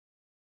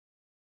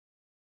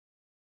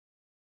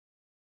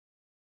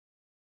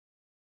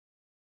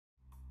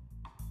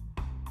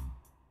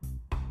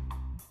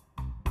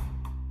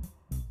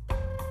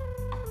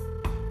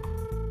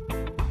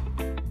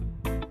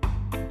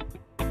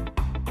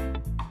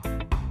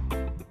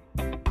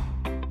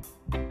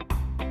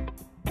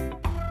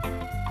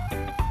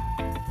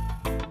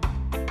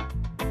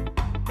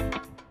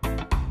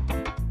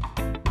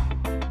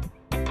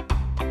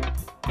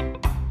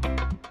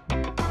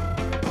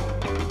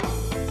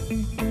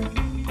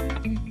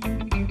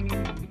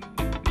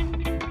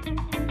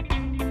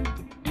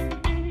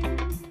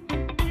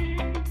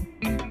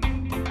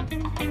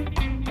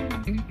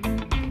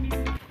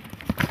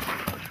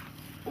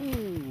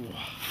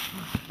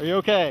Are you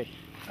okay?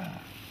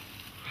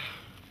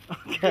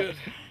 Okay.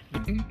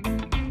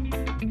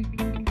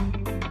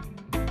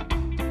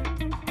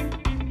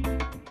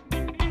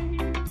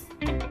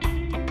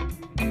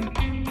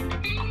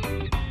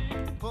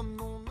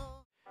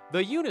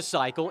 The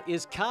unicycle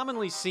is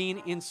commonly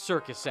seen in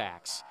circus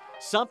acts,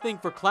 something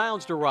for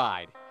clowns to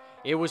ride.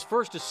 It was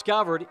first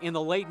discovered in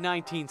the late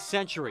 19th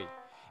century.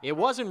 It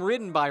wasn't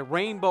ridden by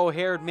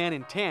rainbow-haired men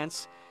in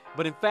tents,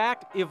 but in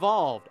fact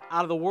evolved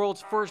out of the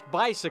world's first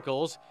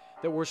bicycles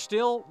that were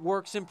still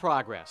works in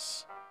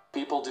progress.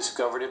 People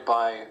discovered it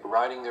by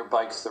riding their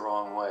bikes the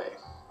wrong way.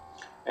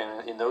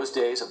 And in those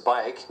days, a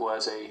bike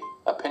was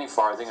a penny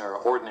farthing or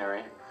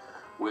ordinary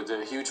with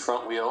a huge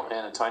front wheel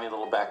and a tiny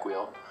little back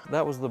wheel.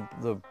 That was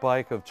the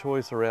bike of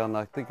choice around,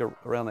 I think,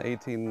 around the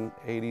 1880s,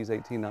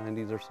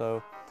 1890s or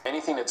so.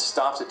 Anything that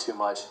stops it too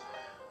much,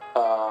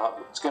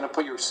 it's going to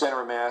put your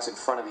center of mass in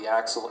front of the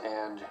axle,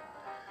 and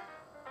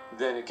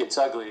then it gets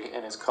ugly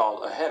and it's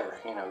called a header.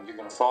 You know, you're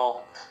going to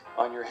fall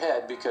on your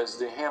head because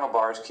the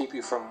handlebars keep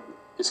you from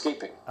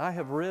escaping. I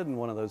have ridden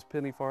one of those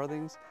penny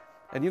farthings,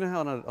 and you know how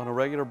on a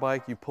regular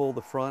bike you pull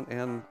the front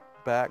and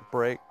back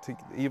brake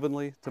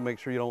evenly to make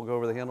sure you don't go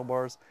over the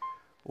handlebars?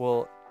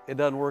 Well, it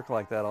doesn't work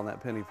like that on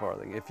that penny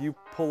farthing. If you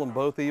pull them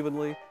both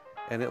evenly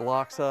and it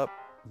locks up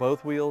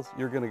both wheels,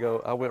 you're going to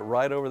go, I went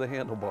right over the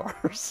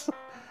handlebars.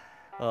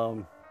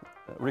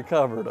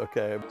 Recovered,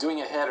 okay.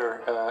 Doing a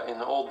header in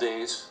the old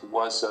days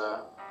was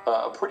a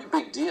pretty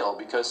big deal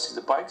because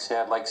the bikes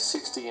had like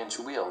 60-inch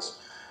wheels,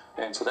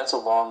 and so that's a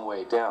long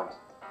way down.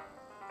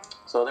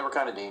 So they were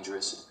kind of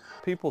dangerous.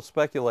 People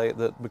speculate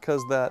that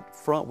because that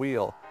front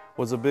wheel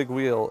was a big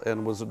wheel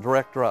and was a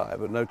direct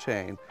drive and no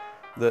chain,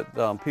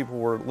 that people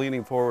were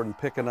leaning forward and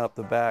picking up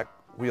the back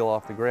wheel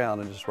off the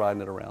ground and just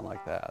riding it around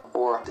like that.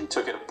 Or they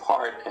took it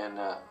apart and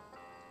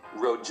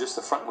rode just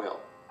the front wheel.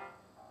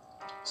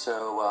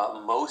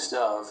 So most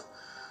of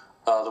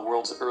the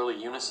world's early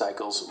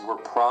unicycles were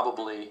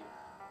probably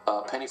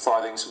penny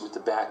farthings with the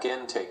back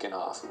end taken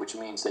off, which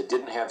means they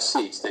didn't have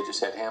seats, they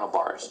just had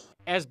handlebars.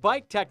 As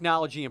bike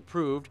technology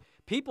improved,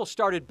 people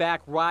started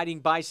back riding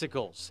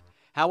bicycles.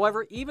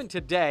 However, even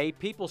today,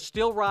 people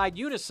still ride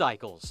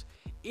unicycles,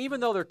 even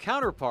though their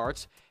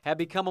counterparts have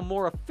become a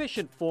more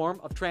efficient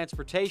form of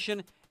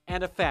transportation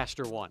and a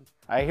faster one.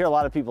 I hear a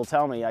lot of people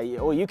tell me,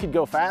 oh, you could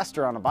go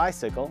faster on a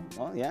bicycle.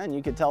 Well, yeah, and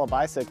you could tell a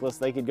bicyclist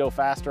they could go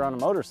faster on a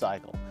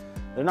motorcycle.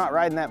 They're not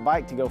riding that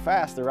bike to go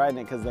fast, they're riding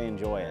it because they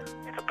enjoy it.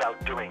 It's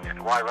about doing,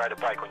 and why ride a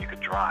bike when you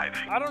could drive?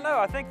 I don't know,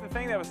 I think the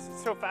thing that was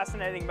so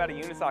fascinating about a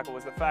unicycle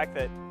was the fact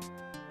that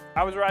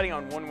I was riding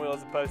on one wheel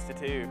as opposed to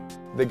two.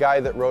 The guy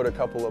that wrote a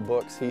couple of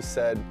books, he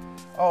said,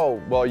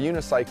 oh, well,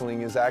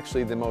 unicycling is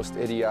actually the most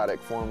idiotic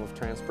form of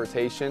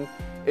transportation.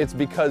 It's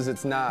because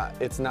it's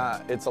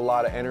a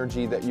lot of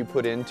energy that you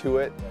put into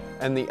it,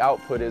 and the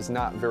output is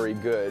not very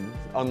good,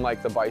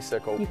 unlike the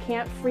bicycle. You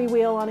can't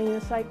freewheel on a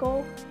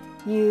unicycle.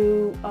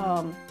 You're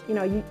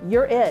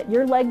it.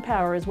 Your leg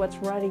power is what's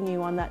riding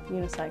you on that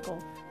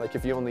unicycle. Like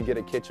if you only get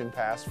a kitchen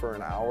pass for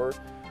an hour,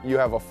 you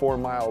have a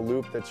 4-mile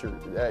loop that's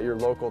at your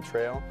local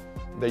trail.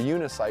 The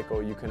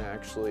unicycle, you can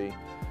actually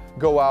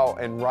go out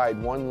and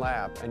ride one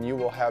lap and you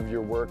will have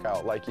your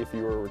workout like if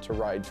you were to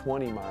ride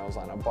 20 miles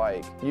on a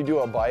bike. You do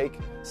a bike,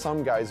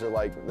 some guys are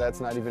like, that's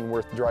not even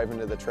worth driving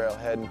to the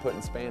trailhead and putting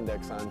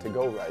spandex on to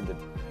go ride the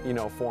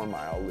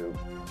 4-mile loop.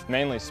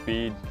 Mainly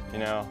speed,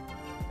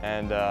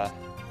 and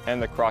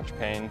the crotch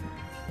pain.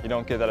 You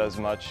don't get that as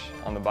much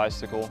on the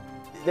bicycle.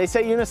 They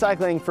say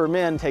unicycling for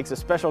men takes a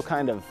special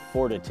kind of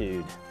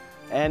fortitude.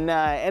 And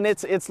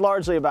it's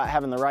largely about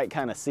having the right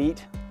kind of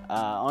seat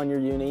on your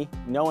uni,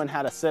 knowing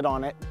how to sit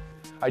on it.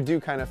 I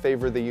do kind of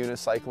favor the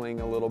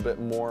unicycling a little bit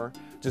more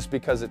just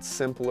because it's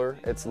simpler,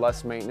 it's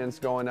less maintenance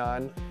going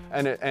on,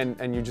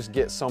 and you just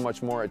get so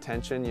much more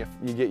attention.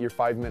 You get your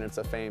 5 minutes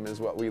of fame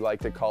is what we like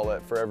to call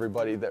it for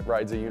everybody that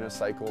rides a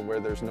unicycle where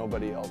there's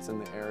nobody else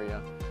in the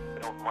area. I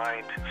don't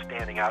mind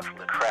standing out from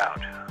the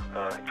crowd.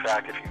 In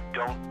fact, if you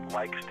don't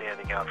like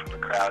standing out from the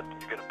crowd,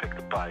 you're going to pick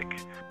the bike.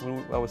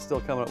 When I was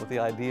still coming up with the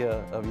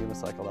idea of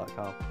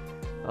unicycle.com,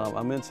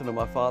 I mentioned to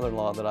my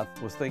father-in-law that I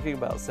was thinking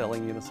about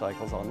selling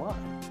unicycles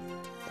online.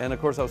 And of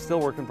course, I was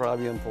still working for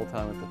IBM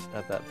full-time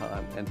at that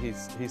time. And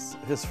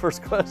his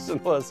first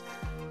question was,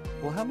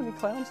 well, how many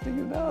clowns do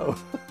you know?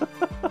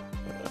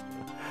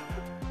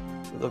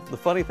 The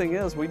funny thing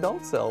is, we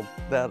don't sell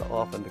that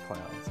often to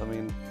clowns. I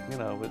mean,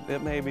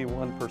 it may be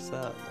 1%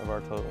 of our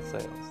total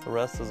sales. The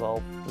rest is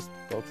all just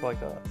folks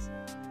like us,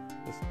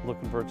 just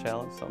looking for a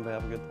challenge, something to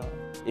have a good time.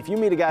 If you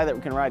meet a guy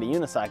that can ride a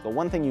unicycle,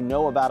 one thing you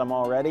know about them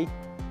already,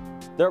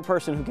 they're a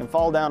person who can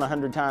fall down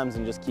 100 times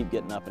and just keep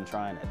getting up and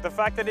trying it. The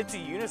fact that it's a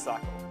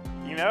unicycle,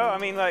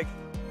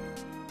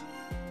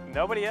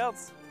 nobody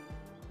else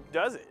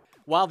does it.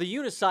 While the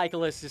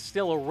unicyclist is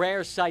still a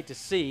rare sight to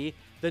see,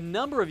 the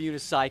number of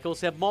unicycles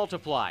have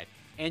multiplied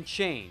and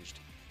changed,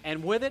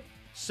 and with it,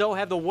 so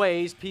have the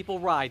ways people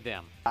ride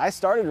them. I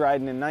started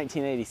riding in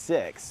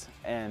 1986,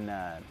 and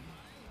I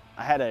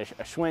had a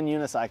Schwinn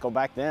unicycle.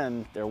 Back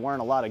then, there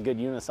weren't a lot of good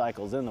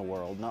unicycles in the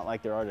world, not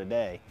like there are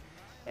today.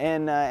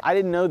 And I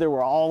didn't know there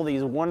were all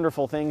these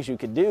wonderful things you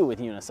could do with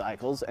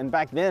unicycles, and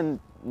back then,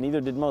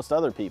 neither did most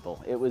other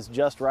people. It was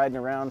just riding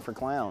around for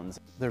clowns.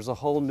 There's a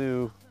whole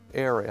new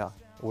area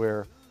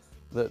where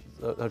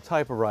a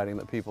type of riding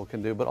that people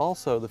can do, but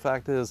also the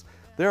fact is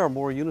there are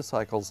more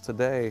unicycles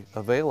today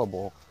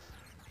available.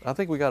 I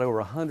think we got over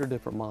 100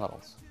 different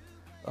models.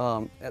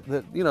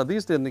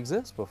 These didn't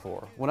exist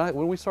before.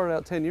 When we started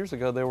out 10 years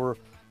ago, there were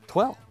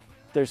 12.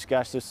 There's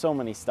so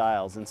many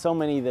styles, and so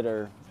many that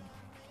are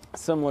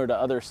similar to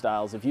other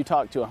styles. If you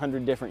talk to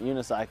 100 different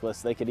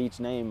unicyclists, they could each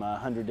name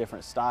 100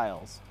 different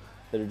styles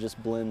that are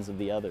just blends of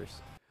the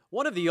others.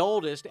 One of the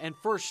oldest and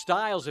first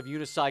styles of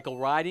unicycle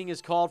riding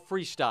is called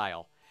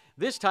freestyle.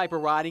 This type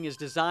of riding is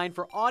designed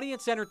for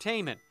audience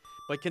entertainment,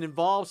 but can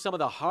involve some of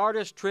the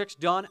hardest tricks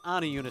done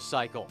on a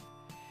unicycle.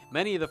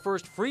 Many of the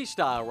first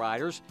freestyle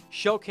riders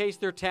showcase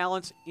their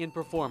talents in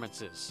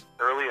performances.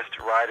 Earliest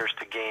riders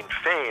to gain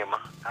fame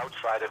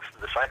outside of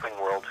the cycling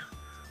world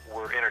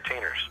were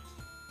entertainers.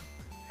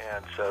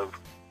 And so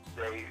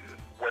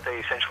what they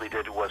essentially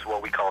did was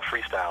what we call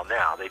freestyle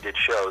now. They did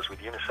shows with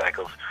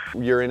unicycles.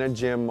 You're in a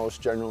gym,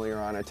 most generally, or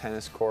on a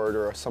tennis court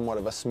or somewhat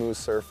of a smooth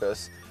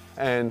surface.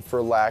 And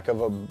for lack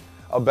of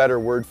a better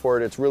word for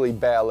it, it's really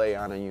ballet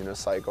on a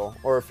unicycle.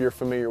 Or if you're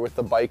familiar with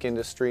the bike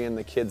industry and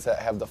the kids that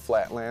have the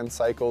flatland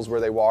cycles where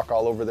they walk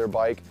all over their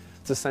bike,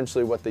 it's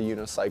essentially what the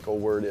unicycle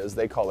word is.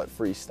 They call it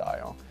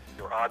freestyle.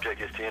 Your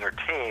object is to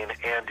entertain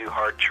and do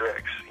hard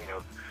tricks.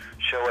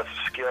 Show us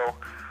skill,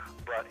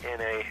 but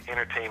in a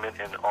entertainment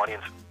and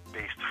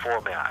audience-based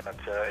format.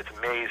 It's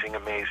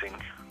amazing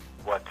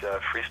what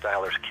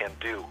freestylers can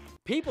do.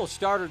 People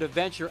started to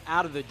venture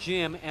out of the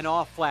gym and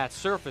off flat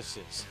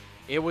surfaces.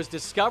 It was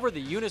discovered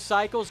that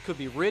unicycles could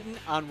be ridden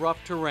on rough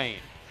terrain.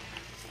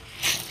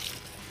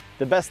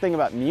 The best thing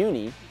about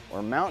Muni,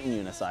 or mountain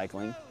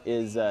unicycling,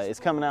 is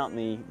coming out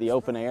in the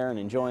open air and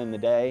enjoying the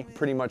day.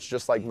 Pretty much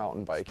just like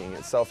mountain biking.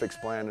 It's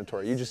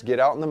self-explanatory. You just get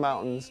out in the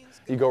mountains,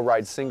 you go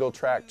ride single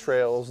track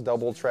trails,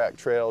 double track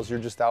trails, you're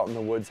just out in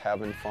the woods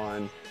having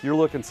fun. You're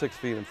looking 6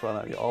 feet in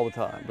front of you all the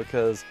time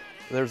because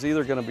there's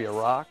either going to be a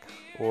rock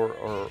or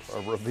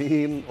a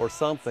ravine or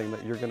something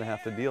that you're going to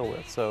have to deal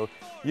with. So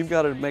you've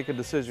got to make a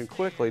decision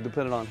quickly,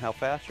 depending on how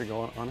fast you're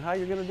going, on how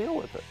you're going to deal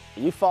with it.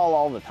 You fall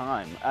all the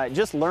time.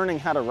 Just learning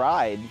how to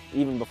ride,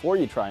 even before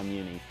you try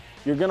Muni,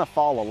 you're going to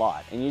fall a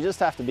lot, and you just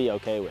have to be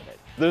okay with it.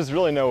 There's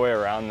really no way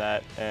around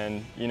that,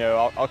 and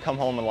I'll come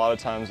home a lot of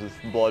times with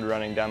blood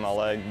running down my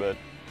leg, but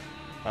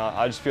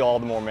I just feel all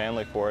the more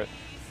manly for it.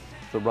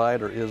 The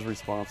rider is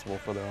responsible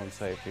for their own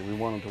safety. We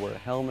want them to wear a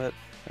helmet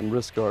and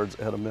wrist guards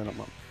at a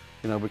minimum.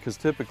 Because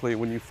typically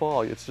when you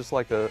fall, it's just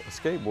like a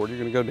skateboard. You're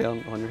going to go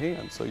down on your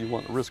hands, so you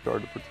want a wrist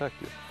guard to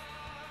protect you.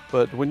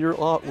 But when you're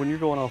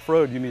going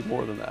off-road, you need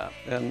more than that.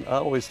 And I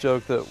always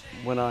joke that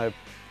when I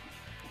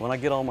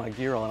get all my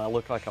gear on, I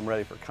look like I'm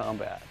ready for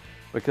combat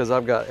because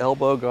I've got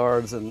elbow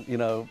guards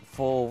and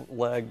full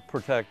leg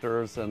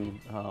protectors and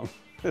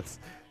it's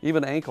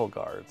even ankle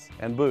guards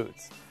and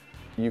boots.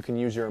 You can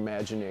use your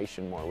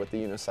imagination more with the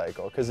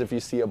unicycle, because if you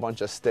see a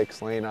bunch of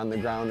sticks laying on the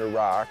ground or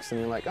rocks and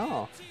you're like,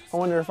 oh, I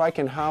wonder if I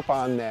can hop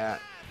on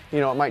that.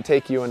 It might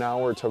take you an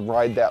hour to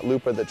ride that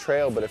loop of the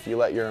trail, but if you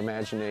let your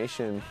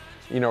imagination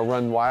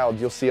run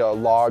wild, you'll see a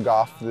log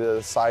off the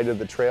side of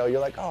the trail.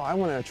 You're like, oh, I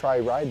want to try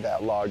ride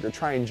that log, or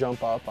try and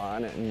jump up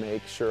on it and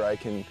make sure I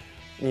can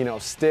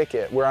stick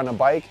it. Where on a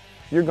bike,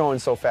 you're going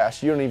so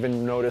fast you don't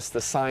even notice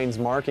the signs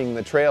marking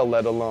the trail,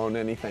 let alone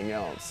anything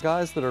else.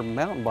 Guys that are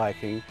mountain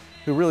biking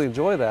who really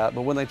enjoy that,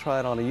 but when they try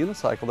it on a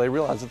unicycle, they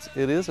realize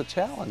it is a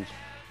challenge,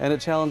 and it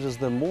challenges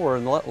them more,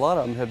 and a lot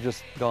of them have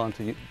just gone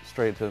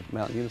straight to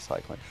mountain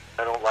unicycling.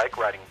 I don't like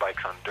riding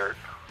bikes on dirt.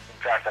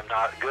 In fact, I'm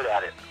not good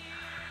at it.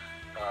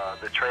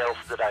 The trails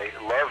that I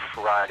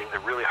love riding, the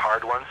really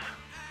hard ones,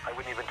 I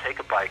wouldn't even take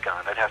a bike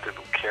on. I'd have to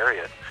carry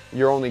it.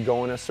 You're only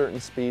going a certain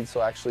speed,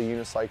 so actually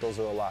unicycles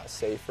are a lot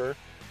safer.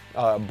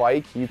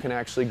 Bike, you can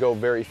actually go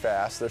very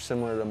fast. They're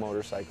similar to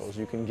motorcycles.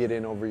 You can get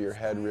in over your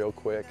head real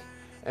quick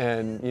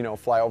and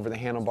fly over the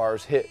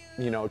handlebars, hit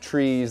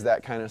trees,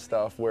 that kind of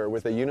stuff, where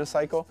with a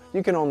unicycle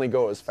you can only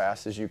go as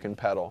fast as you can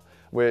pedal,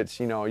 which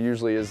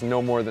usually is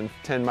no more than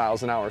 10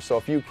 miles an hour. So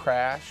if you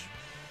crash,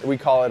 we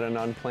call it an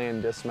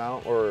unplanned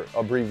dismount, or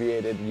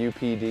abbreviated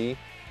UPD,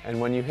 and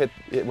when you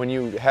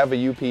have a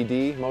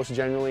UPD, most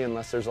generally,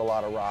 unless there's a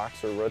lot of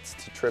rocks or roots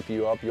to trip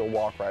you up, you'll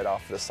walk right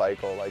off the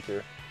cycle like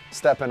you're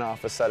stepping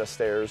off a set of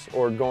stairs,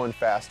 or going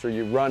faster,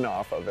 you run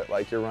off of it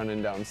like you're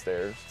running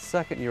downstairs.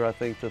 Second year, I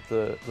think that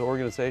the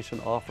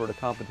organization offered a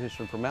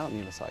competition for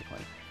mountain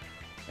unicycling.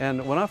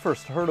 And when I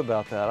first heard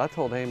about that, I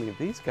told Amy,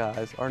 these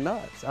guys are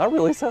nuts. I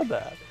really said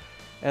that.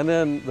 And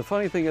then the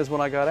funny thing is, when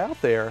I got out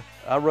there,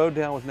 I rode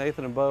down with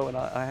Nathan and Bo, and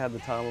I had the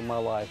time of my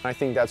life. I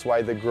think that's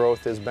why the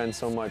growth has been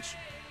so much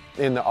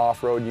in the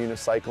off-road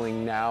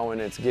unicycling now, and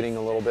it's getting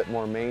a little bit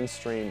more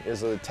mainstream,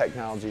 is the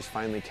technology's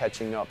finally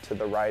catching up to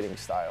the riding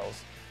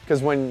styles.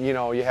 Because when you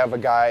have a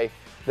guy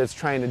that's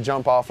trying to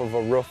jump off of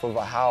a roof of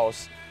a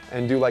house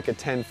and do like a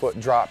 10-foot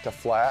drop to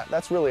flat,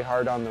 that's really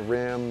hard on the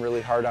rim, really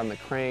hard on the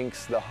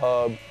cranks, the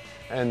hub,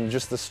 and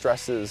just the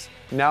stresses.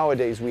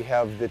 Nowadays we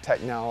have the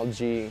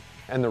technology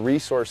and the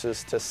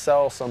resources to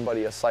sell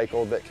somebody a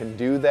cycle that can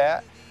do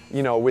that,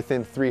 you know,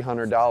 within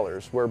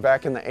 $300. Where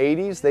back in the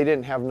 80s, they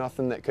didn't have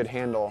nothing that could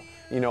handle,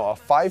 you know, a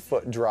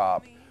 5-foot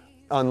drop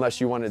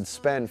unless you wanted to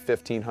spend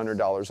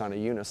 $1,500 on a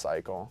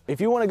unicycle. If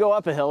you want to go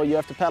up a hill, you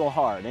have to pedal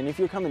hard. And if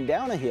you're coming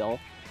down a hill,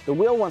 the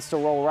wheel wants to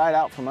roll right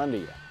out from under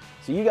you.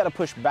 So you got to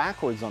push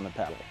backwards on the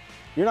pedal.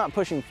 You're not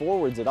pushing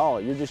forwards at all.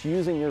 You're just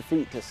using your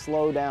feet to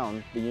slow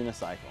down the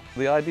unicycle.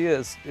 The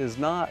idea is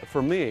not,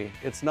 for me,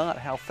 it's not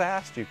how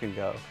fast you can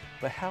go,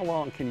 but how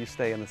long can you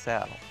stay in the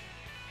saddle?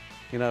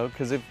 You know,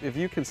 because if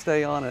you can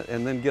stay on it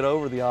and then get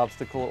over the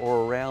obstacle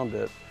or around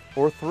it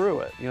or through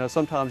it, you know,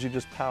 sometimes you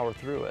just power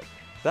through it.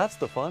 That's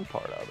the fun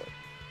part of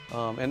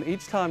it. And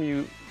each time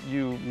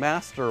you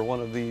master one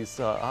of these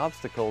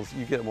obstacles,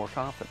 you get more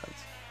confidence.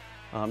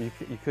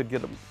 You could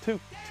get them too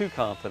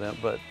confident,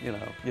 but you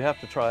know, you have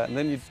to try it, and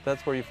then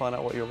that's where you find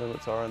out what your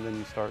limits are, and then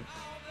you start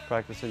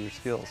practicing your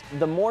skills.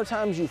 The more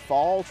times you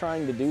fall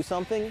trying to do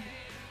something,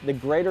 the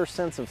greater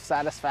sense of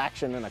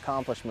satisfaction and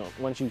accomplishment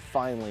once you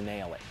finally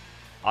nail it.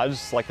 I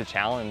just like the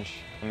challenge.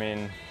 I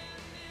mean,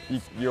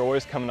 you're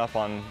always coming up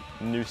on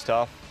new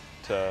stuff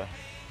to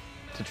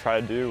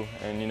try to do,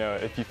 and you know,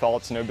 if you fall,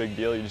 it's no big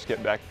deal. You just get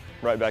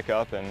right back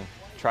up and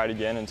try it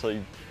again until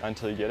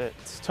you get it.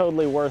 It's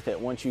totally worth it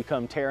once you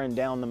come tearing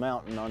down the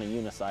mountain on a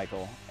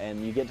unicycle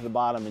and you get to the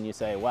bottom and you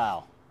say,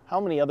 wow, how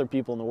many other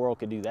people in the world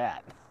could do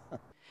that?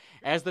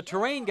 As the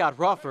terrain got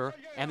rougher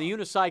and the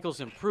unicycles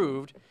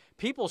improved,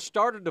 people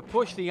started to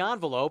push the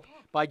envelope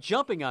by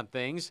jumping on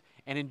things,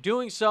 and in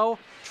doing so,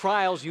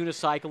 trials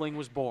unicycling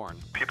was born.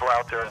 People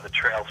out there on the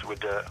trails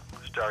would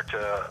start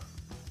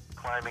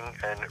climbing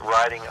and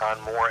riding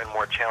on more and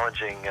more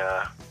challenging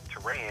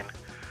terrain,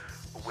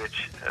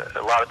 which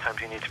a lot of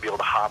times you need to be able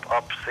to hop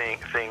up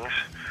things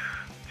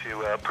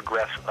to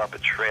progress up a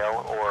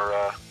trail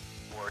or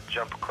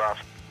jump across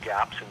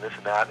gaps and this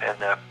and that,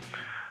 and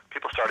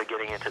people started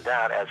getting into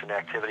that as an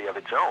activity of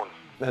its own.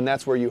 And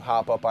that's where you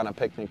hop up on a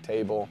picnic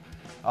table,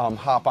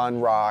 hop on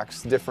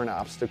rocks, different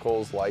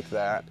obstacles like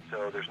that.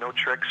 So there's no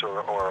tricks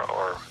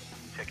or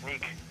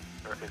technique,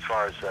 or as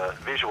far as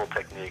visual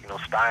technique, no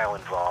style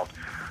involved.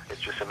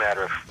 It's just a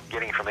matter of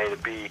getting from A to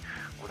B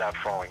without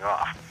falling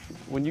off.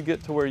 When you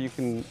get to where you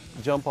can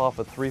jump off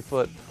a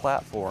 3-foot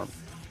platform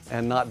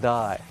and not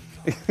die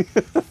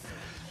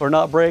or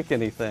not break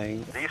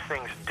anything. These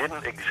things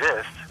didn't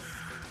exist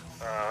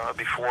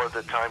before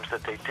the times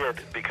that they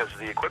did because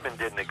the equipment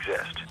didn't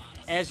exist.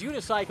 As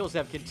unicycles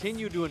have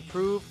continued to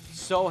improve,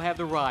 so have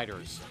the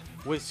riders.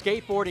 With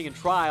skateboarding and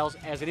trials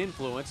as an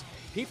influence,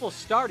 people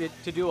started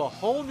to do a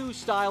whole new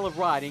style of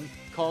riding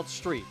called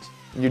street.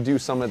 You do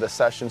some of the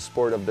session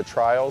sport of the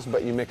trials,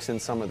 but you mix in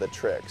some of the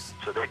tricks.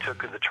 So they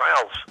took the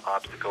trials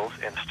obstacles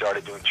and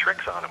started doing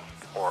tricks on them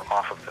or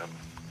off of them.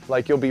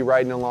 Like you'll be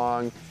riding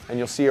along and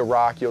you'll see a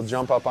rock, you'll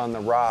jump up on the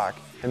rock,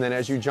 and then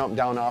as you jump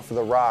down off of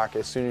the rock,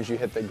 as soon as you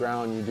hit the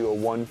ground, you do a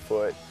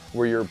 1-foot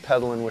where you're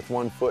pedaling with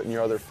 1 foot and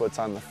your other foot's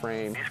on the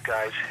frame. These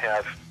guys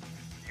have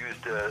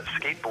used a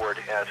skateboard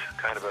as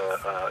kind of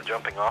a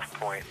jumping off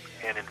point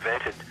and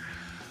invented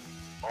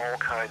all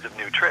kinds of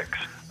new tricks.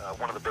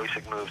 One of the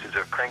basic moves is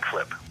a crank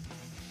flip.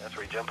 That's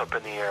where you jump up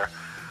in the air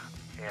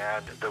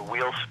and the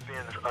wheel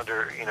spins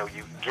under, you know,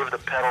 you give the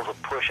pedals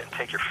a push and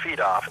take your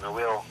feet off, and the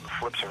wheel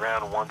flips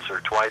around once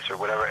or twice or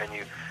whatever, and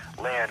you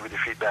land with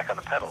your feet back on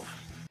the pedals.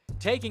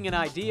 Taking an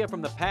idea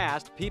from the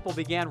past, people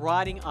began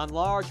riding on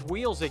large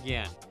wheels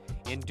again.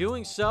 In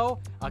doing so,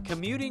 a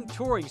commuting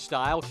touring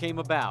style came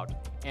about,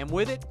 and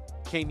with it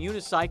came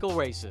unicycle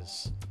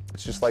races.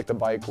 It's just like the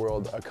bike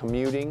world,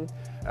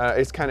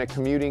 it's kind of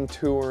commuting,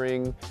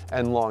 touring,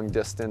 and long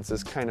distance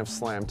is kind of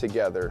slammed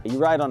together. You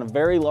ride on a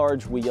very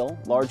large wheel.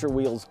 Larger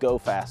wheels go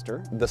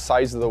faster. The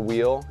size of the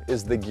wheel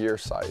is the gear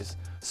size.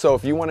 So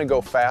if you want to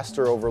go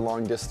faster over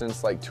long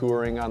distance, like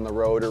touring on the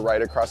road or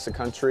right across the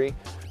country,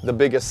 the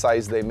biggest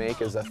size they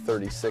make is a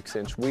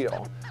 36-inch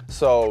wheel.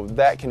 So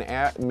that can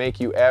make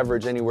you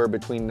average anywhere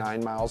between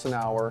 9 miles an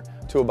hour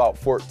to about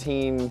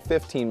 14,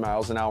 15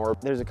 miles an hour.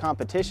 There's a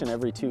competition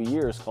every 2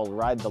 years called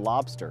Ride the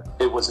Lobster.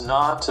 It was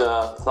not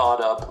thought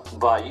up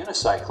by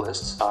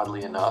unicyclists,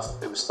 oddly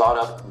enough. It was thought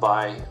up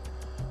by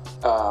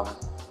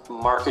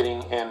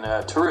marketing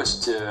and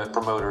tourist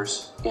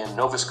promoters in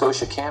Nova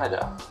Scotia,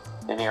 Canada,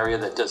 an area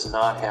that does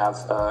not have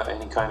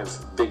any kind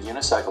of big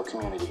unicycle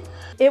community.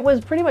 It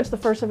was pretty much the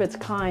first of its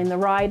kind. The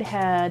ride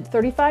had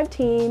 35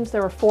 teams.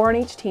 There were 4 on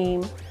each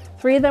team.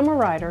 3 of them were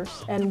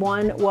riders, and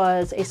 1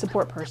 was a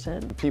support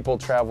person. People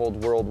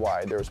traveled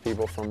worldwide. There was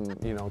people from,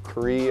 you know,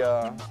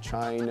 Korea,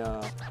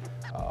 China,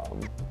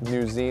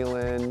 New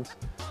Zealand,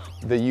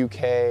 the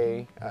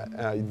UK,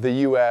 the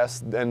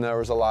US, and there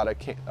was a lot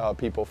of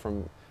people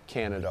from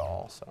Canada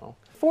also.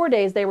 4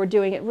 days they were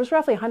doing it. It was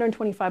roughly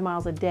 125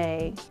 miles a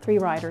day. 3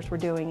 riders were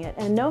doing it.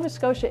 And Nova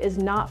Scotia is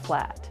not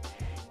flat.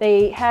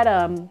 They had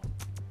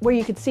where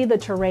you could see the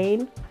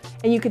terrain,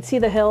 And you could see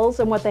the hills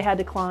and what they had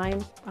to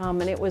climb,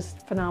 and it was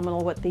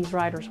phenomenal what these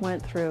riders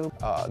went through.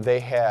 They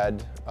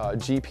had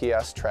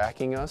GPS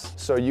tracking us,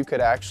 so you could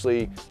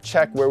actually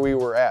check where we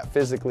were at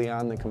physically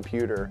on the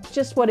computer.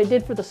 Just what it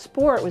did for the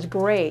sport was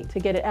great to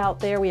get it out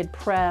there. We had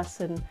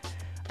press, and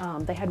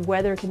they had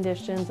weather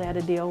conditions they had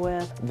to deal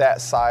with.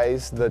 That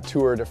size, the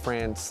Tour de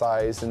France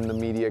size, and the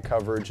media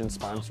coverage and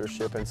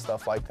sponsorship and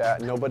stuff like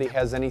that, nobody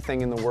has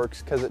anything in the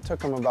works because it took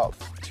them about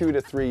 2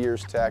 to 3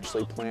 years to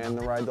actually plan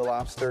the Ride the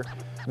Lobster.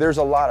 There's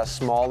a lot of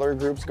smaller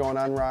groups going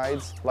on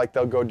rides, like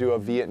they'll go do a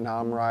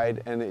Vietnam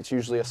ride, and it's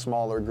usually a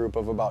smaller group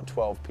of about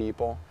 12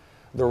 people.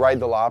 The Ride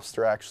the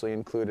Lobster actually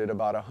included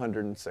about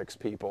 106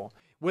 people.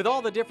 With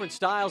all the different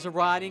styles of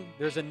riding,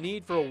 there's a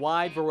need for a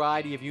wide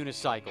variety of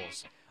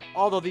unicycles.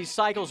 Although these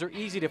cycles are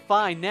easy to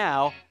find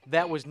now,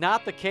 that was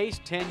not the case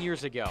 10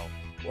 years ago.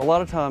 A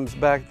lot of times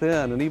back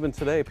then, and even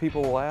today,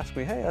 people will ask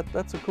me, hey,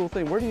 that's a cool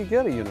thing, where do you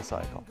get a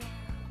unicycle?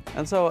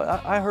 And so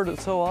I heard it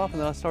so often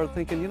that I started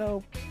thinking, you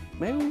know,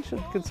 maybe we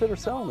should consider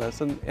selling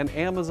this. And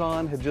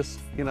Amazon had just,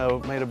 you know,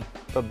 made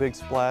a big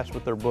splash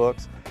with their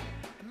books.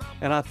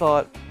 And I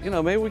thought, you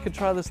know, maybe we could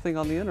try this thing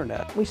on the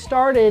internet. We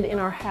started in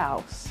our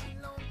house.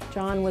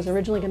 John was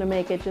originally going to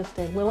make it just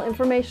a little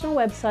informational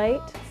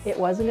website. It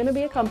wasn't going to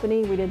be a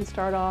company. We didn't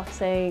start off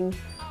saying,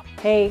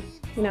 hey,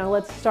 you know,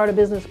 let's start a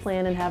business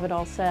plan and have it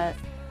all set.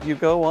 You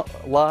go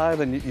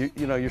live and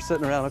you know, you're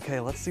sitting around, okay,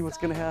 let's see what's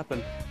going to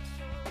happen.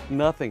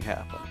 Nothing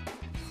happened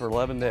for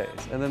 11 days.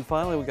 And then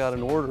finally we got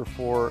an order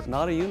for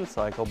not a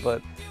unicycle,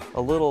 but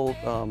a little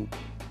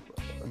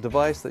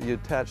device that you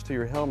attach to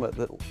your helmet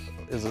that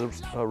is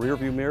a rear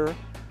view mirror,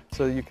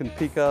 so you can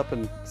peek up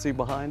and see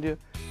behind you.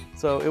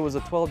 So it was a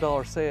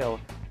 $12 sale.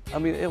 I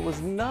mean, it was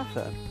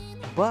nothing,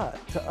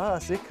 but to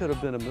us, it could have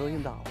been $1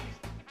 million.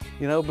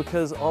 You know,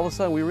 because all of a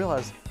sudden we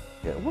realized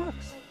it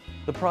works.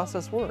 The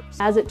process works.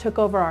 As it took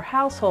over our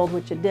household,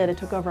 which it did, it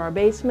took over our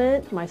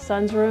basement, my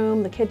son's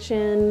room, the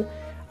kitchen.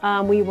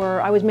 I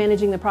was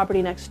managing the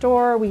property next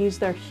door. We used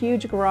their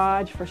huge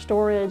garage for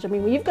storage. I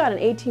mean, when you've got an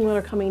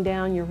 18-wheeler coming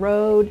down your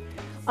road,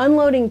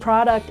 unloading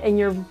product, and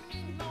you're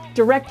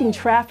directing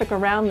traffic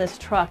around this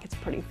truck, it's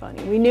pretty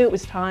funny. We knew it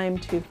was time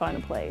to find a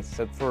place.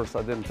 At first,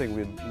 I didn't think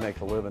we'd make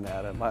a living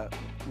at it.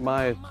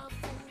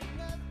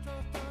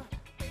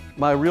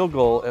 My real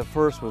goal at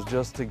first was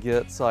just to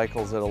get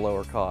cycles at a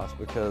lower cost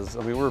because, I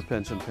mean, we were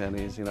pinching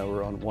pennies, you know, we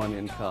were on one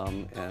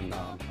income, and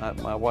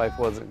my wife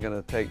wasn't going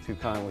to take too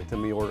kindly to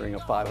me ordering a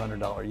 $500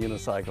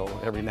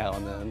 unicycle every now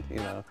and then, you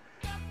know.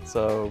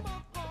 So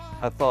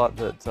I thought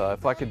that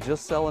if I could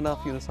just sell enough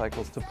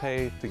unicycles to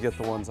pay to get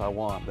the ones I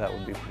want, that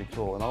would be pretty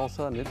cool. And all of a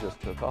sudden, it just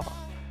took off.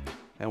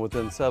 And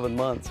within 7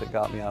 months, it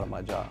got me out of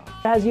my job.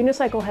 As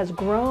Unicycle has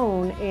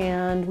grown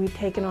and we've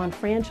taken on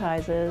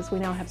franchises, we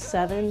now have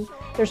 7.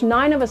 There's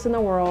 9 of us in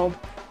the world.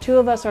 2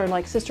 of us are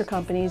like sister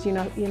companies,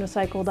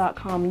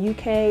 unicycle.com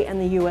UK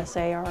and the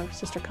USA are our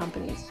sister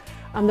companies.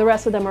 The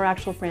rest of them are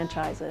actual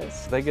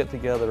franchises. They get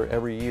together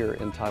every year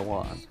in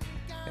Taiwan.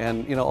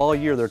 And you know, all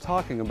year they're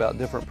talking about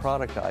different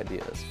product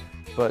ideas.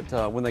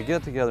 But when they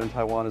get together in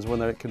Taiwan is when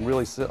they can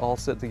really all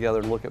sit together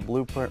and look at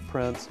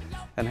blueprints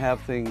and have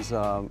things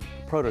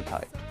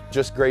prototyped.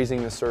 Just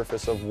grazing the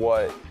surface of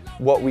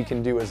what we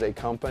can do as a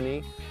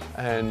company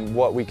and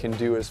what we can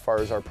do as far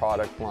as our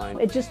product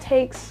line. It just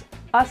takes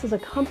us as a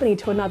company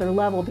to another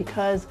level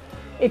because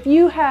if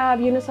you have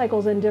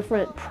unicycles in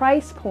different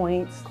price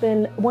points,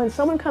 then when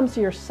someone comes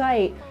to your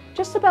site,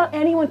 just about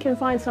anyone can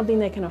find something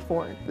they can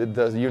afford. The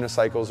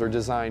unicycles are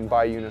designed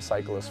by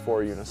unicyclists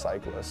for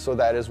unicyclists. So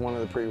that is one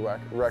of the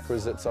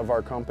prerequisites of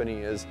our company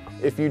is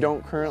if you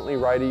don't currently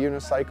ride a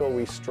unicycle,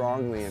 we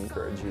strongly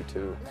encourage you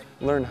to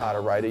learn how to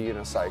ride a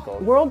unicycle.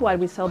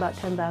 Worldwide, we sell about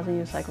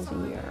 10,000 unicycles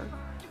a year.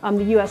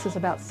 The US is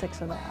about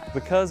 6 of that.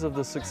 Because of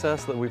the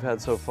success that we've had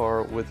so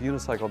far with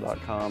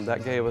unicycle.com,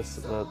 that gave us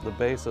the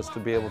basis to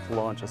be able to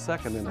launch a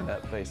second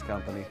internet-based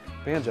company,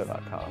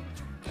 banjo.com.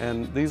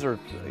 And these are,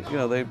 you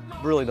know, they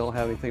really don't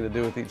have anything to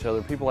do with each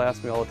other. People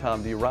ask me all the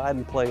time, do you ride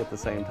and play at the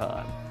same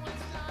time?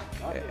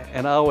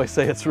 And I always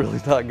say it's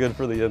really not good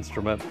for the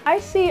instrument. I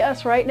see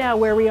us right now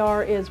where we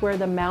are is where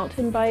the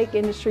mountain bike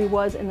industry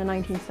was in the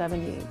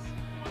 1970s.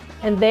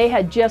 And they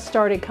had just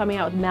started coming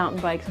out with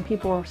mountain bikes and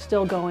people were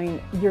still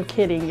going, you're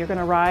kidding, you're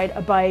gonna ride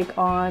a bike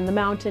on the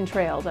mountain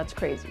trails, that's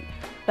crazy.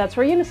 That's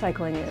where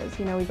unicycling is.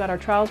 You know, we've got our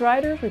trials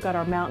riders, we've got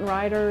our mountain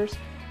riders.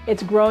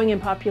 It's growing in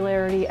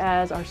popularity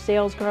as our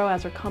sales grow,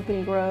 as our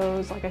company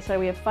grows. Like I said,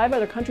 we have 5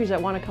 other countries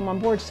that want to come on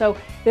board. So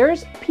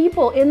there's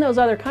people in those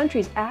other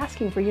countries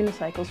asking for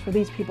unicycles for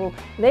these people.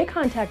 They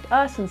contact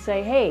us and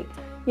say, hey,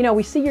 you know,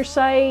 we see your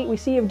site, we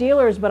see you have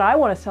dealers, but I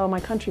want to sell in my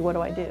country, what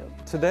do I do?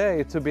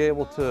 Today, to be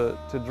able to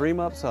dream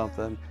up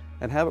something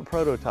and have it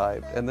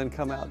prototyped and then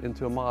come out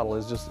into a model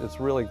is just, it's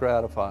really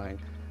gratifying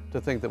to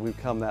think that we've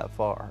come that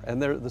far.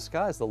 And the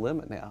sky's the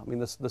limit now. I mean,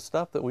 the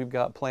stuff that we've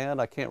got planned,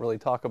 I can't really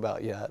talk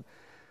about yet.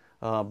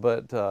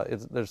 But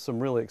there's some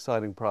really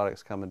exciting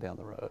products coming down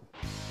the road.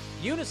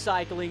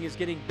 Unicycling is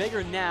getting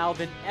bigger now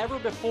than ever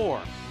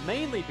before,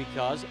 mainly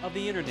because of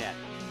the internet.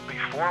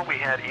 before we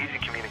had easy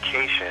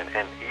communication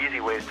and easy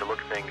ways to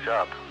look things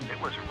up, it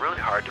was really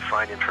hard to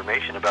find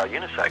information about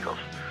unicycles.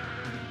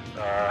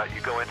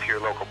 You go into your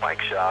local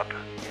bike shop,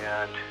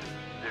 and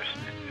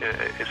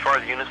as far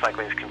as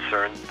unicycling is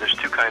concerned, there's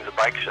two kinds of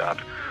bike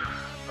shops.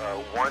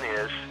 One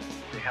is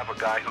they have a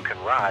guy who can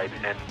ride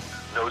and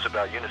knows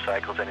about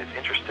unicycles and is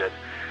interested,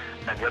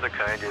 and the other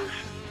kind is,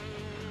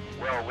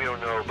 well, we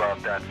don't know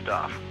about that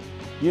stuff.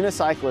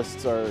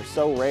 Unicyclists are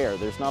so rare.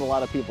 There's not a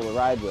lot of people to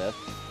ride with.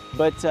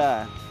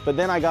 But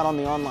then I got on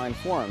the online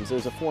forums.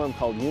 There's a forum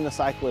called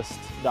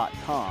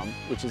unicyclist.com,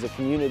 which is a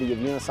community of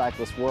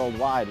unicyclists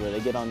worldwide where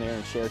they get on there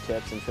and share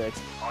tips and tricks.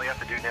 All you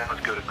have to do now is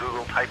go to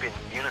Google, type in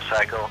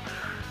unicycle,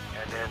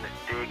 and then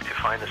dig to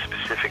find the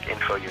specific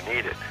info you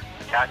needed.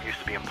 That used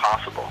to be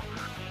impossible.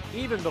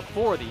 Even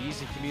before the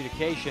easy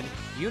communication,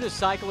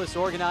 unicyclists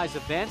organized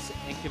events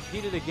and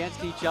competed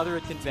against each other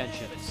at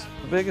conventions.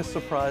 The biggest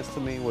surprise to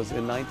me was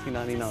in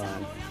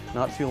 1999,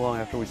 not too long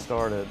after we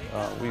started,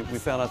 we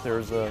found out there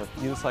was a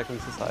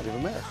Unicycling Society of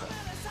America.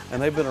 And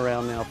they've been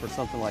around now for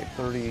something like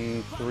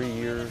 33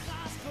 years.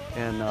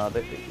 And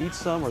each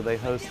summer they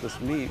host this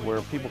meet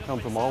where people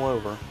come from all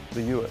over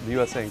the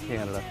USA and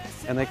Canada,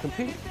 and they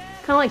compete.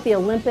 Kind of like the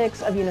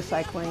Olympics of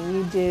unicycling.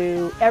 You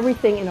do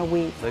everything in a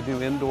week. They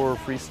do indoor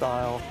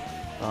freestyle,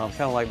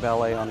 kind of like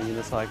ballet on a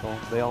unicycle.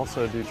 They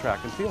also do track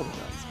and field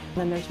events.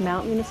 Then there's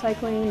mountain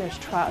unicycling, there's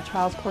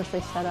trials course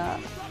they set up.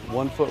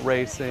 1-foot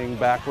racing,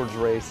 backwards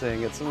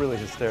racing, it's really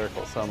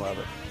hysterical, some of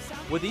it.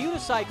 With the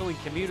unicycling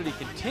community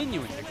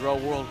continuing to grow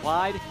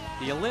worldwide,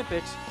 the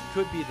Olympics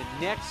could be the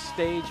next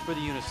stage for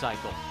the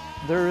unicycle.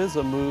 There is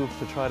a move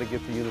to try to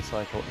get the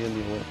unicycle in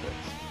the Olympics.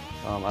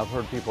 I've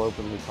heard people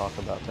openly talk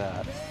about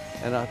that.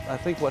 And I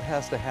think what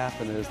has to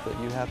happen is that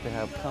you have to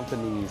have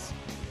companies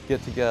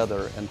get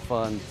together and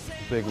fund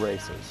big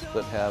races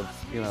that have,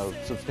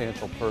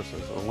 substantial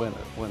purses or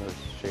winners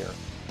share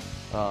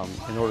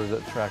in order to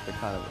attract the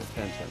kind of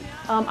attention.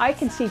 I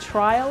can see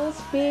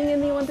trials being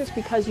in the Olympics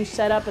because you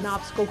set up an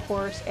obstacle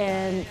course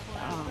and,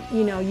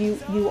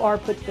 you are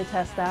put to the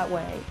test that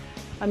way.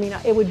 I mean,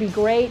 it would be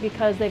great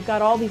because they've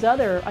got all these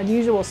other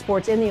unusual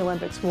sports in the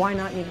Olympics. Why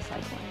not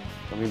unicycling?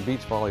 I mean,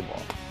 beach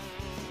volleyball.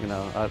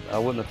 I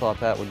wouldn't have thought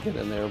that would get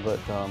in there, but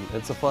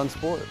it's a fun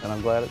sport, and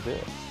I'm glad it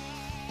did.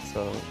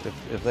 So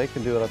if they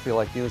can do it, I feel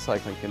like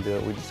unicycling can do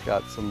it. We just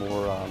got some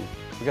more,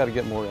 we got to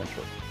get more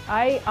interest.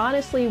 I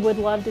honestly would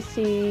love to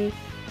see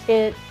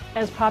it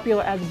as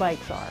popular as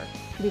bikes are.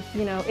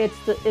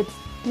 It's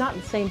not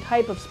the same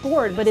type of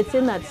sport, but it's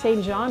in that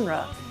same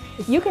genre.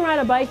 If you can ride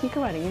a bike, you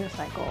can ride a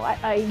unicycle.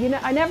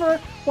 I never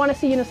want to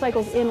see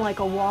unicycles in like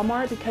a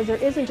Walmart because there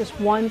isn't just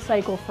one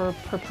cycle per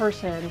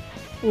person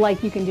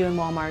like you can do in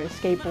Walmart, a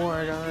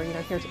skateboard, or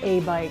here's a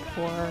bike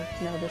for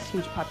this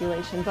huge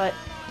population. But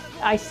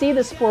I see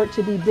the sport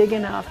to be big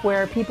enough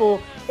where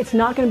it's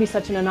not going to be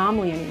such an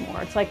anomaly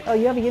anymore. It's like, oh,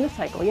 you have a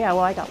unicycle? Yeah,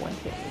 well, I got one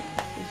too.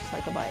 It's just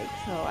like a bike.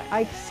 So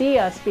I see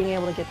us being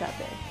able to get that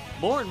big.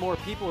 More and more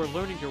people are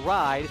learning to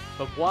ride,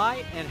 but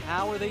why and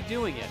how are they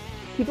doing it?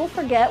 People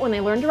forget when they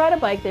learned to ride a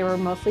bike, they were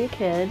mostly a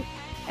kid,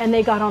 and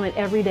they got on it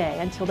every day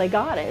until they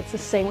got it. It's the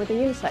same with a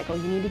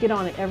unicycle. You need to get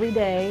on it every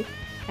day,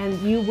 and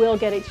you will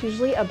get it. It's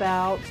usually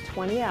about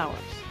 20 hours.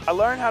 I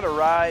learned how to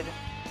ride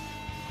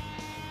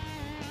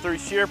through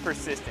sheer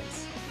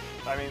persistence.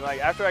 I mean, like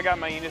after I got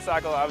my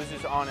unicycle, I was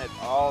just on it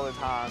all the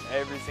time,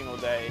 every single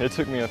day. It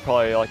took me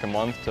probably like a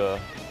month to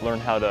learn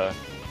how to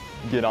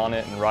get on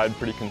it and ride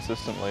pretty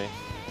consistently.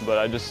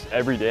 But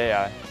every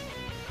day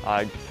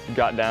I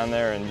got down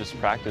there and just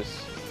practiced.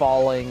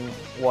 Falling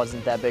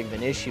wasn't that big of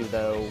an issue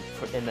though,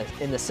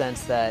 in the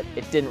sense that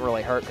it didn't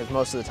really hurt because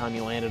most of the time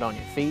you landed on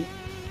your feet.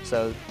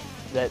 So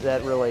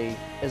that really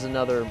is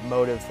another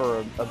motive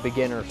for a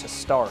beginner to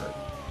start,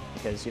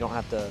 because you don't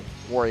have to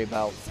worry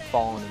about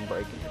falling and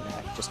breaking your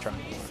neck just trying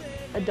to learn.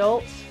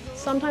 Adults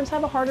sometimes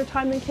have a harder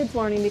time than kids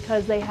learning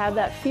because they have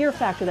that fear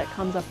factor that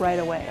comes up right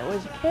away.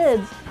 Whereas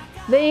kids,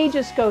 they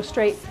just go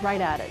straight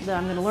right at it.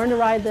 I'm going to learn to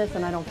ride this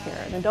and I don't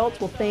care. And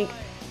adults will think,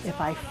 if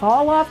I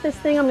fall off this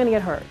thing, I'm going to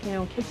get hurt.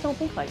 Kids don't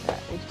think like that.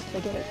 They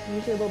get it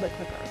usually a little bit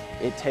quicker.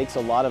 It takes a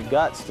lot of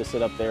guts to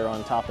sit up there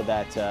on top of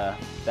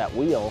that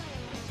wheel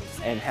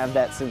and have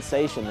that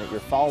sensation that you're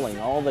falling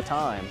all the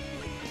time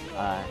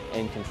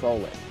and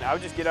control it. I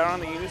would just get out on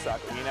the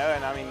unicycle,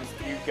 and I mean,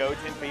 you go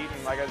 10 feet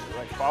and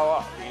like fall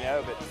off,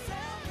 but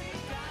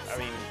I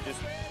mean, just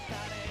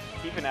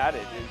keeping at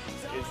it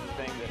is the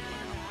thing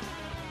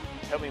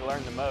that helped me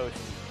learn the most.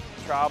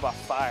 Trial by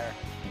fire.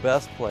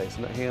 Best place,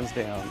 hands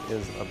down,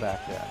 is a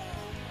back jack.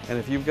 And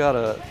if you've got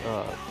a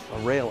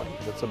railing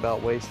that's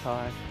about waist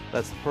high,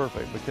 that's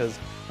perfect because,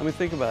 I mean,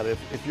 think about it.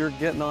 If you're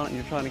getting on it and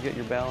you're trying to get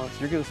your balance,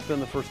 you're going to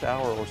spend the first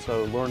hour or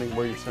so learning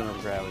where your center of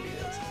gravity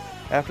is.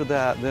 After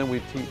that, then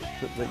we teach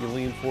that you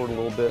lean forward a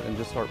little bit and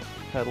just start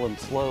pedaling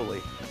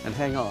slowly and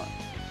hang on.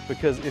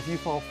 Because if you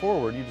fall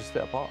forward, you just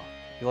step off.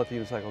 You let the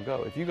unicycle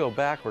go. If you go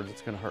backwards,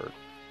 it's going to hurt.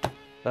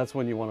 That's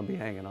when you want to be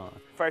hanging on.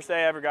 First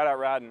day I ever got out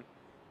riding,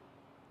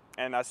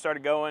 and I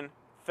started going,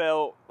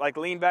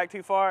 leaned back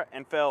too far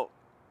and fell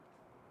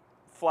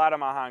flat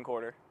on my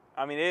hindquarter.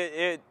 I mean,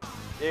 it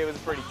was a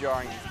pretty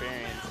jarring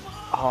experience.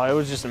 Oh, it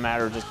was just a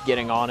matter of just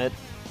getting on it,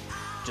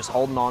 just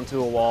holding on to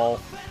a wall,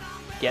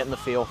 getting the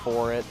feel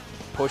for it,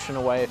 pushing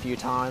away a few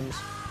times,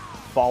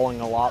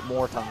 falling a lot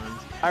more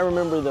times. I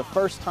remember the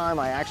first time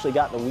I actually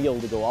got the wheel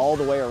to go all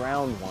the way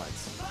around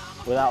once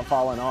without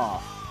falling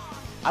off.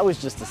 I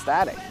was just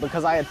ecstatic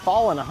because I had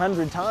fallen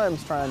 100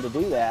 times trying to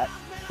do that.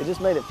 It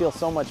just made it feel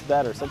so much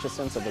better, such a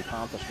sense of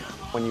accomplishment.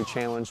 When you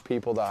challenge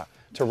people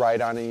to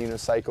ride on a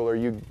unicycle, or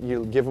you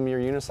give them your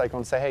unicycle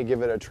and say, hey,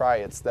 give it a try,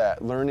 it's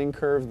that learning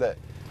curve that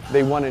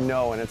they want to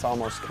know, and it's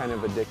almost kind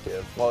of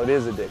addictive. Well, it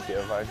is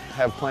addictive. I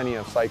have plenty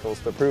of cycles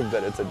to prove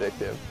that it's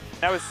addictive.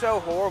 I was so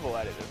horrible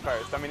at it at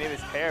first. I mean, it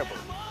was terrible.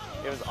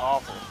 It was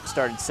awful.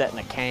 Started setting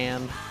a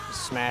can,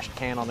 smashed a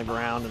can on the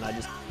ground, and I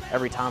just,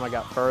 every time I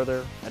got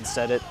further, I'd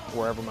set it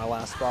wherever my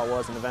last spot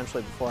was, and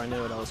eventually, before I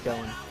knew it, I was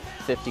going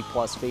 50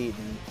 plus feet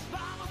and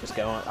just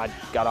going. I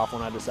got off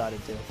when I decided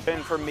to.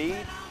 And for me,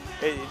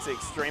 it's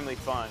extremely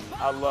fun.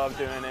 I love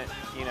doing it.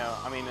 You know,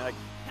 I mean, like,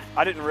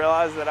 I didn't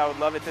realize that I would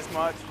love it this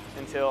much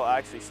until I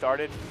actually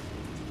started.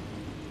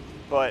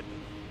 But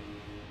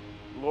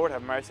Lord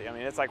have mercy. I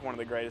mean, it's like one of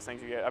the greatest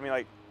things you get. I mean,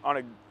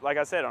 like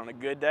I said, on a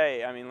good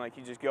day, I mean, like,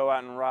 you just go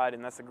out and ride,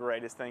 and that's the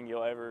greatest thing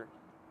you'll ever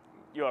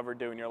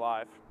do in your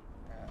life.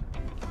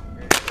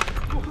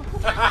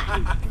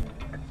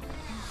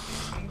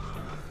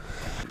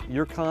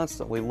 You're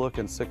constantly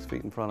looking 6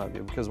 feet in front of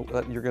you because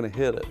you're going to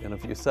hit it in a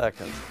few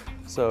seconds.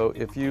 So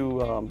if you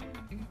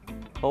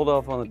hold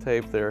off on the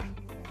tape there,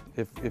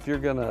 if you're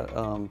going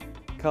to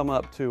come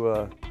up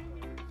to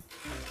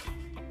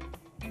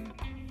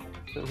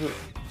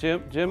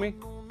Jimmy,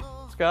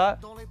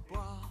 Scott,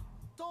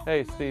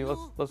 hey Steve,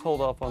 let's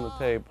hold off on the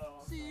tape.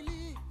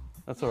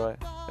 That's all right.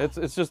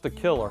 It's just a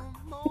killer.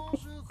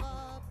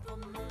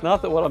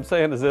 Not that what I'm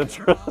saying is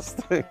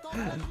interesting.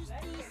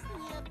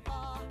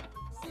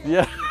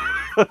 Yeah.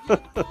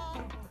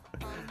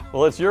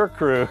 Well, it's your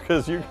crew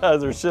because you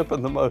guys are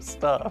shipping the most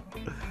stuff.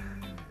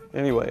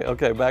 Anyway,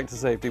 okay, back to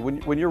safety.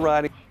 When you're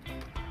riding.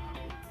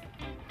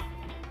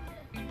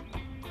 You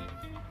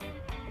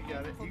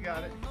got it, you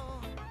got it.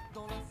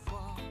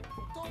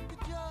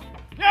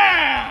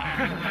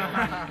 Yeah!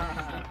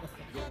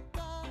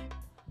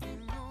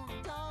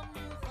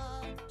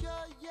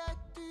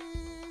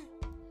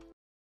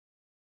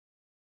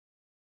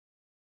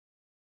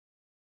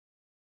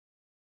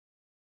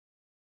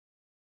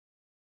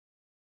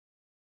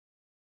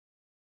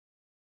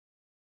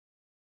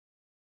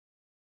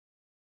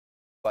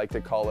 I like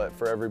to call it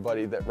for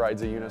everybody that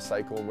rides a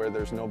unicycle where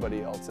there's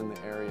nobody else in the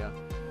area.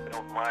 I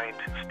don't mind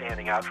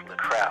standing out from the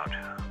crowd.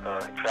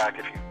 In fact,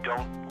 if you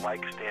don't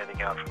like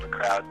standing out from the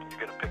crowd, you're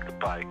going to pick the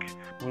bike.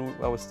 When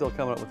I was still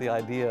coming up with the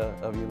idea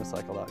of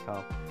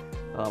unicycle.com,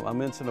 I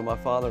mentioned to my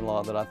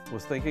father-in-law that I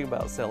was thinking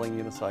about selling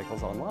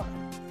unicycles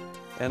online.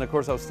 And of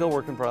course, I was still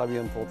working for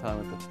IBM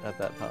full-time at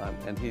that time.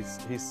 And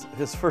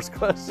his first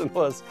question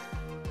was,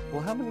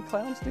 well, how many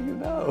clowns do you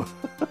know?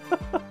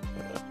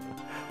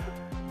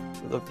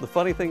 The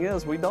funny thing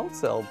is, we don't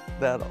sell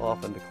that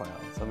often to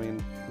clowns. I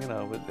mean, you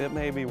know, it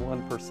may be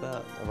 1%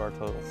 of our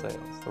total sales.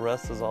 The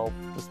rest is all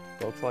just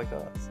folks like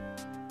us,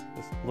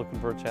 just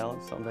looking for a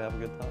challenge, something to have a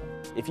good time.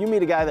 If you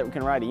meet a guy that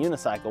can ride a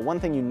unicycle, one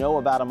thing you know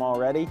about them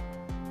already,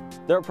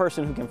 they're a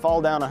person who can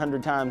fall down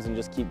 100 times and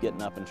just keep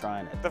getting up and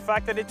trying it. The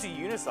fact that it's a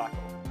unicycle,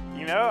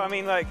 you know? I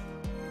mean, like,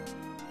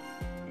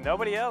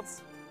 nobody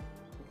else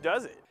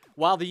does it.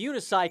 While the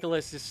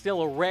unicyclist is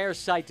still a rare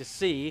sight to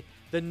see,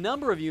 the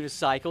number of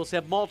unicycles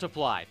have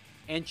multiplied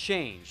and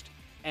changed.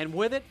 And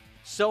with it,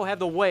 so have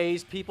the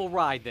ways people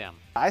ride them.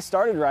 I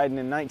started riding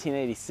in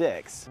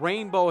 1986.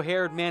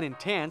 Rainbow-haired men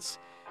intense,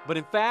 but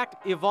in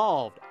fact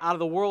evolved out of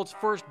the world's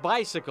first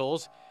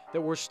bicycles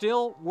that were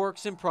still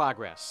works in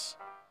progress.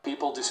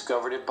 People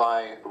discovered it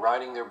by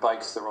riding their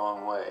bikes the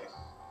wrong way.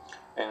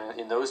 And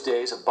in those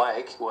days, a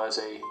bike was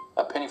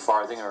a penny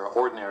farthing or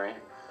ordinary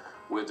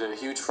with a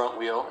huge front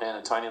wheel and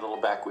a tiny little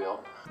back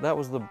wheel. That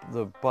was the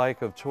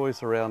bike of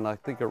choice around, I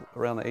think,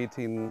 around the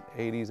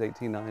 1880s,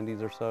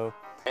 1890s or so.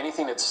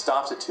 Anything that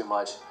stops it too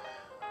much,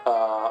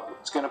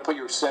 it's going to put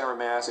your center of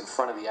mass in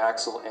front of the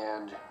axle,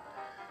 and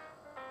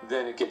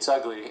then it gets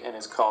ugly, and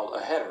it's called a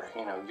header.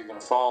 You know, you're going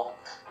to fall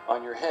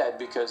on your head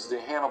because the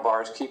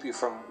handlebars keep you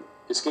from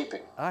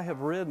escaping. I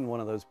have ridden one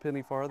of those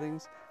penny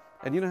farthings,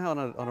 and you know how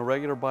on a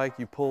regular bike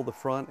you pull the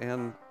front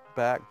and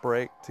back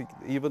brake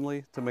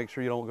evenly to make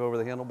sure you don't go over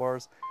the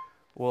handlebars?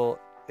 Well,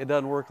 it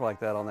doesn't work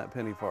like that on that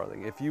penny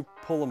farthing. If you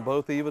pull them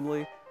both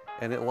evenly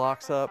and it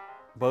locks up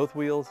both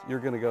wheels, you're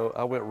going to go,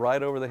 I went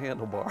right over the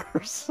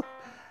handlebars.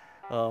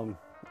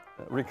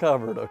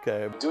 Recovered,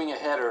 okay. Doing a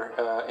header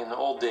in the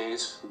old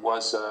days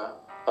was a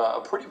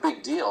pretty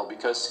big deal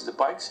because the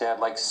bikes had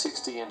like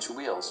 60-inch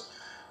wheels.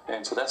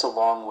 And so that's a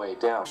long way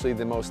down. Actually,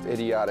 the most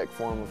idiotic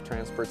form of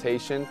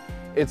transportation.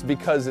 It's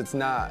because it's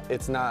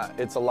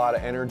a lot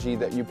of energy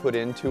that you put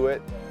into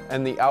it,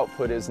 and the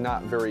output is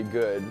not very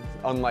good,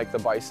 unlike the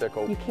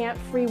bicycle. You can't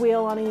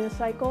freewheel on a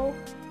unicycle.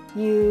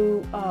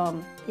 You're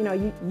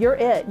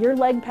it. Your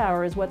leg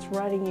power is what's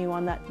running you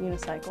on that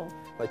unicycle.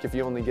 Like if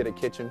you only get a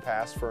kitchen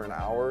pass for an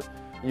hour,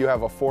 you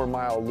have a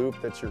 4-mile loop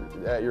that's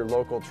at your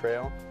local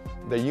trail.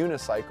 The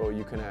unicycle,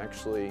 you can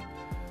actually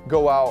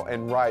go out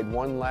and ride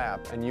 1 lap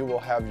and you will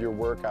have your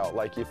workout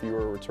like if you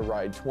were to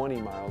ride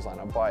 20 miles on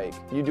a bike.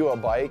 You do a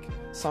bike,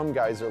 some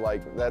guys are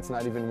like, that's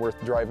not even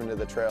worth driving to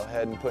the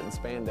trailhead and putting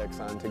spandex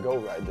on to go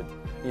ride the,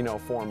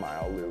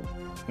 4-mile loop.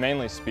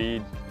 Mainly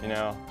speed,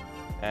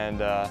 and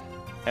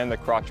the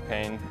crotch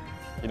pain.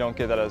 You don't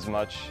get that as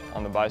much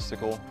on the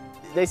bicycle.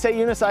 They say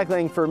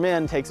unicycling for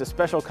men takes a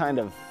special kind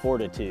of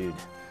fortitude.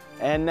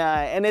 And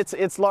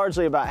it's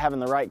largely about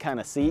having the right kind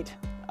of seat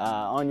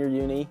on your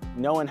uni,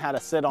 knowing how to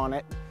sit on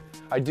it.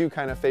 I do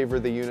kind of favor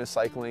the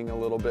unicycling a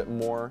little bit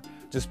more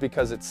just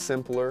because it's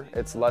simpler,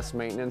 it's less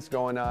maintenance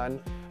going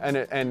on,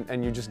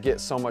 and you just get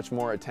so much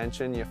more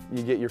attention.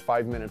 You get your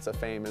 5 minutes of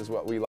fame is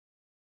what we like.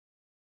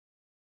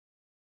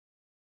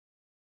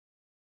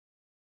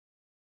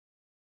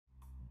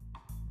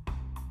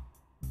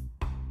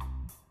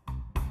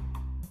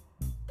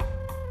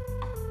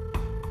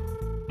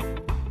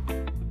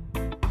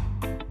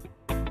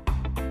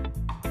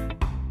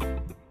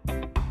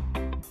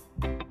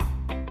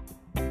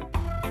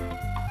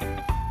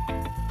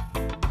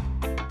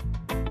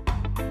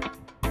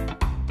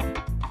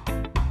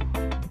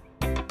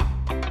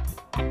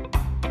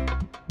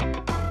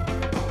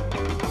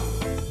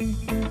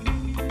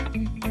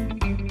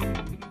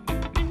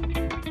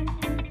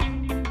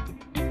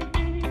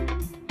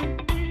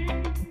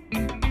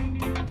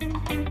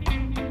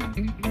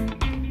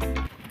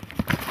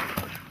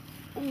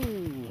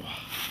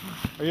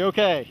 Are you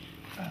okay?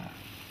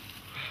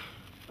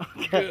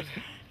 Okay.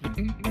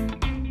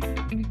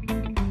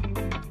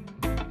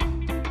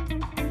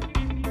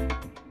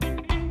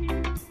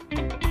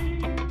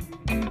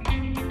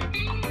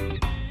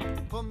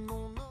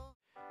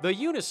 The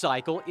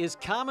unicycle is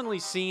commonly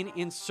seen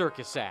in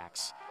circus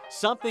acts,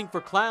 something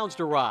for clowns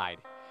to ride.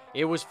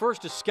 It was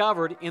first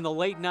discovered in the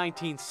late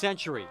 19th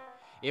century.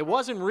 It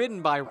wasn't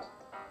ridden by...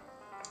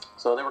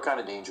 So they were kind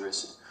of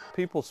dangerous.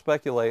 People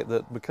speculate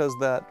that because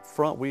that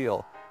front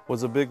wheel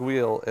was a big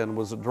wheel and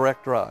was a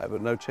direct drive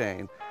and no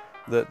chain,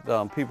 that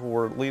people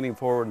were leaning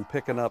forward and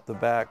picking up the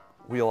back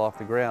wheel off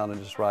the ground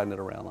and just riding it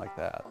around like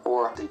that.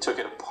 Or they took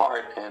it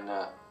apart and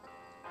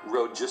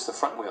rode just the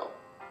front wheel.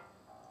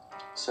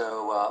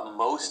 So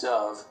most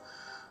of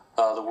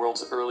the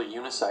world's early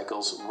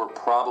unicycles were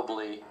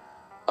probably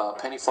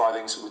penny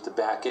farthings with the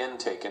back end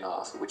taken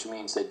off, which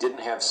means they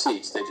didn't have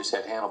seats, they just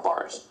had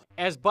handlebars.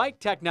 As bike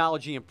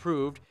technology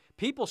improved,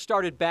 people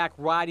started back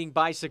riding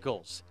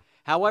bicycles.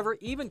 However,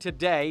 even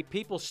today,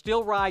 people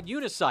still ride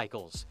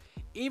unicycles,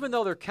 even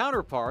though their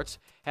counterparts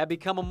have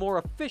become a more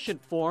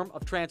efficient form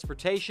of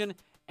transportation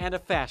and a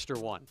faster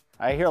one.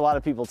 I hear a lot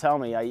of people tell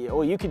me,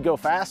 oh, you could go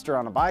faster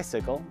on a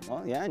bicycle.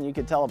 Well, yeah, and you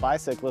could tell a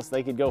bicyclist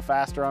they could go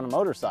faster on a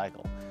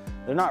motorcycle.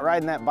 They're not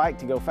riding that bike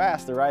to go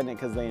fast, they're riding it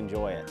because they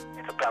enjoy it.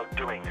 It's about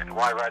doing it.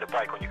 Why ride a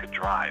bike when you could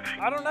drive?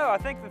 I don't know. I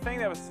think the thing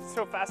that was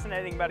so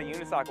fascinating about a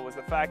unicycle was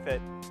the fact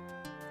that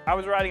I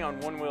was riding on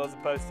 1 wheel as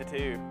opposed to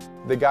 2.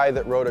 The guy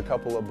that wrote a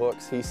couple of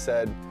books, he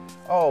said,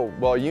 oh,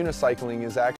 well, unicycling is actually